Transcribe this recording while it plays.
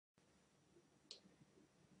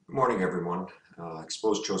Good morning, everyone.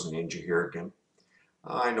 Exposed ChosunNinja here again.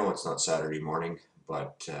 I know it's not Saturday morning,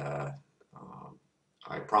 but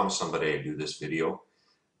I promised somebody I'd do this video,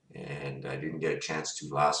 and I didn't get a chance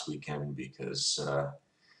to last weekend because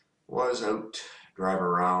was out driving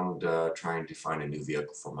around trying to find a new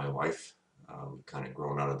vehicle for my wife. We've kind of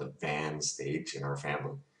grown out of the van stage in our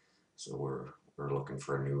family, so we're looking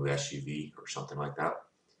for a new SUV or something like that,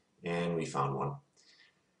 and we found one.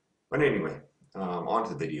 But anyway, on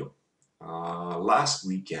to the video. Last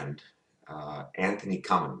weekend, Anthony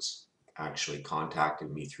Cummins actually contacted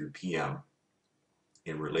me through PM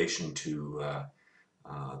in relation to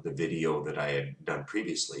the video that I had done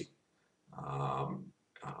previously um,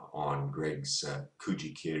 on Greg's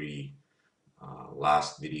Kujikiri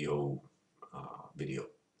last video.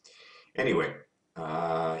 Anyway,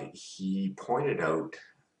 he pointed out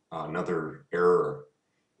another error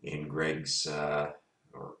in Greg's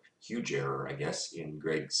or huge error, I guess, in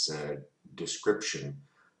Greg's description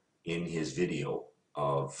in his video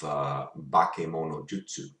of Bakemono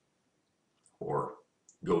Jutsu, or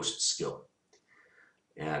ghost skill.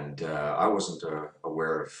 And I wasn't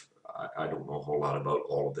aware of, I don't know a whole lot about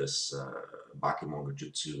all of this Bakemono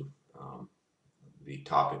Jutsu. The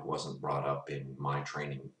topic wasn't brought up in my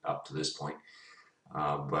training up to this point.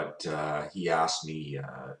 But he asked me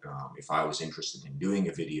if I was interested in doing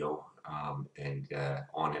a video and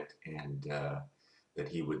on it, and that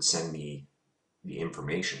he would send me the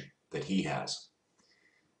information that he has.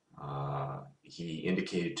 He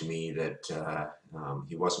indicated to me that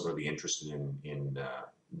he wasn't really interested in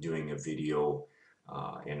doing a video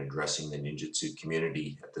and addressing the ninjutsu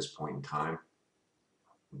community at this point in time,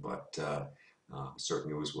 but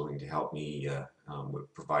certainly was willing to help me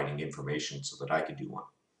with providing information so that I could do one.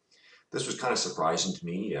 This was kind of surprising to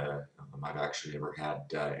me. I've actually never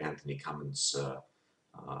had Anthony Cummins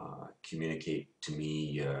communicate to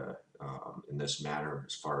me in this manner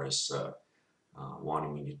as far as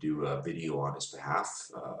wanting me to do a video on his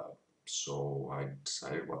behalf. So I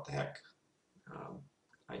decided, what the heck,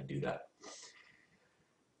 I'd do that.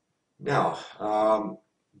 Now,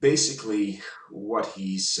 basically what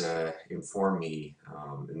he's informed me,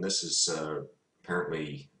 and this is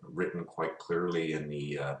apparently written quite clearly in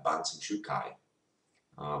the Bansen Shukai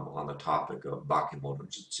on the topic of Bakemono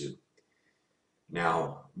Jutsu.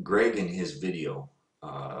 Now, Greg in his video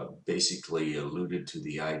basically alluded to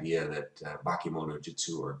the idea that Bakemono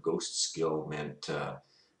Jutsu, or ghost skill, meant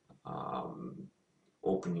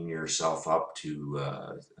opening yourself up to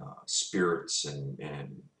spirits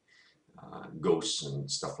and ghosts and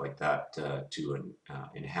stuff like that to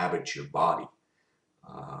inhabit your body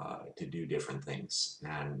to do different things.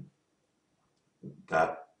 And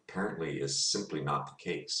that apparently is simply not the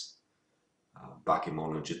case.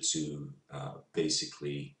 Bakemono Jutsu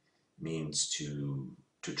basically means to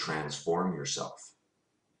transform yourself,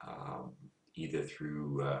 either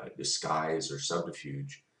through disguise or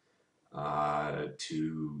subterfuge,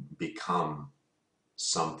 to become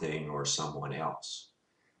something or someone else.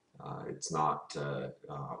 It's not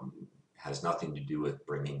has nothing to do with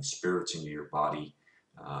bringing spirits into your body.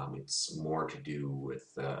 It's more to do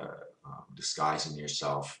with disguising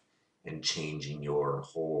yourself and changing your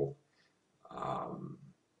whole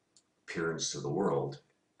appearance to the world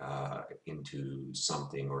into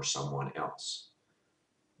something or someone else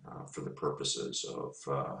for the purposes of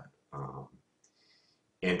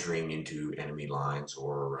entering into enemy lines,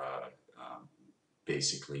 or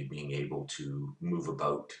basically being able to move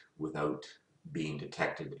about without being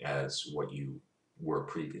detected as what you were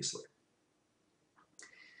previously.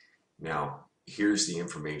 Now, here's the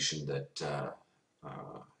information that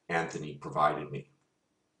Anthony provided me.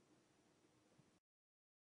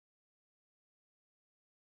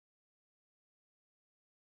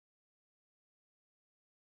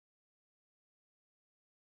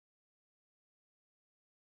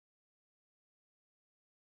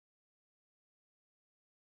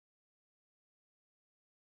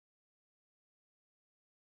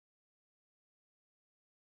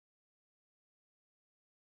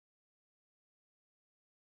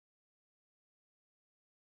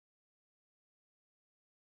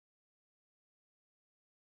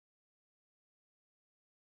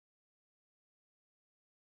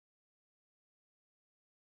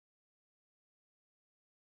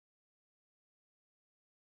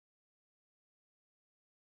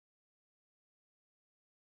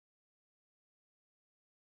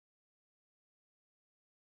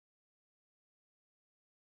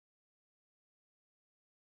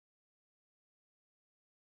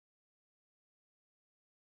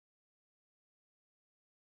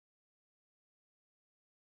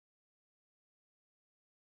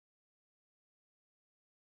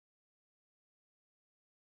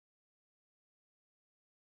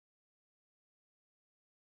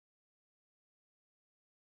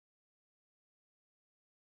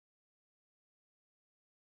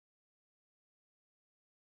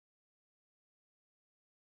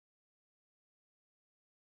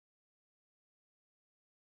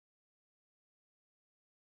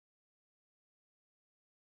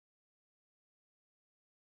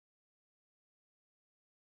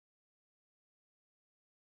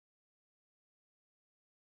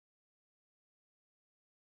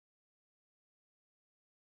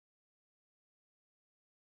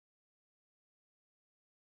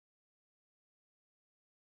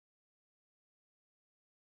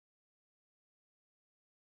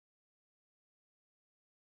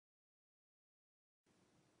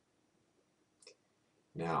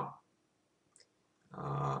 Now,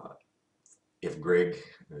 uh, if Greg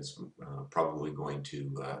is probably going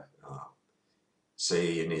to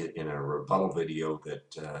say in a rebuttal video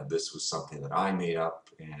that this was something that I made up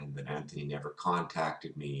and that Anthony never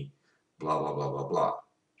contacted me, blah, blah, blah, blah, blah.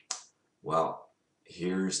 Well,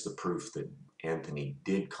 here's the proof that Anthony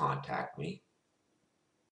did contact me.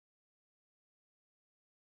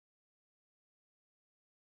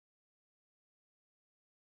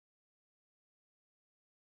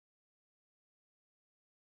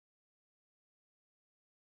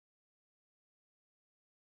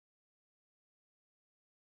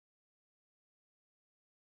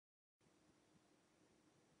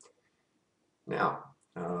 Now,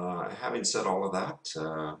 having said all of that,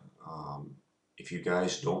 if you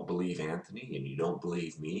guys don't believe Anthony and you don't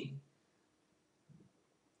believe me,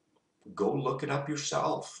 go look it up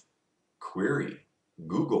yourself. Query,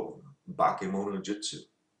 Google Bakemono Jutsu.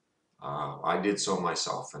 I did so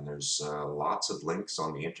myself, and there's lots of links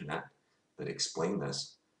on the internet that explain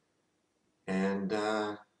this. And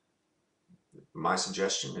my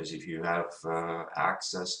suggestion is if you have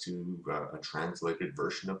access to a translated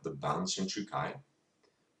version of the Ban Shinchukai,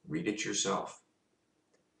 read it yourself.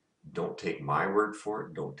 Don't take my word for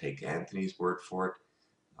it. Don't take Anthony's word for it.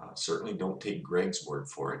 Certainly don't take Greg's word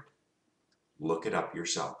for it. Look it up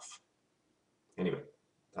yourself. Anyway,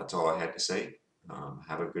 that's all I had to say.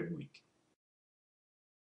 Have a good week.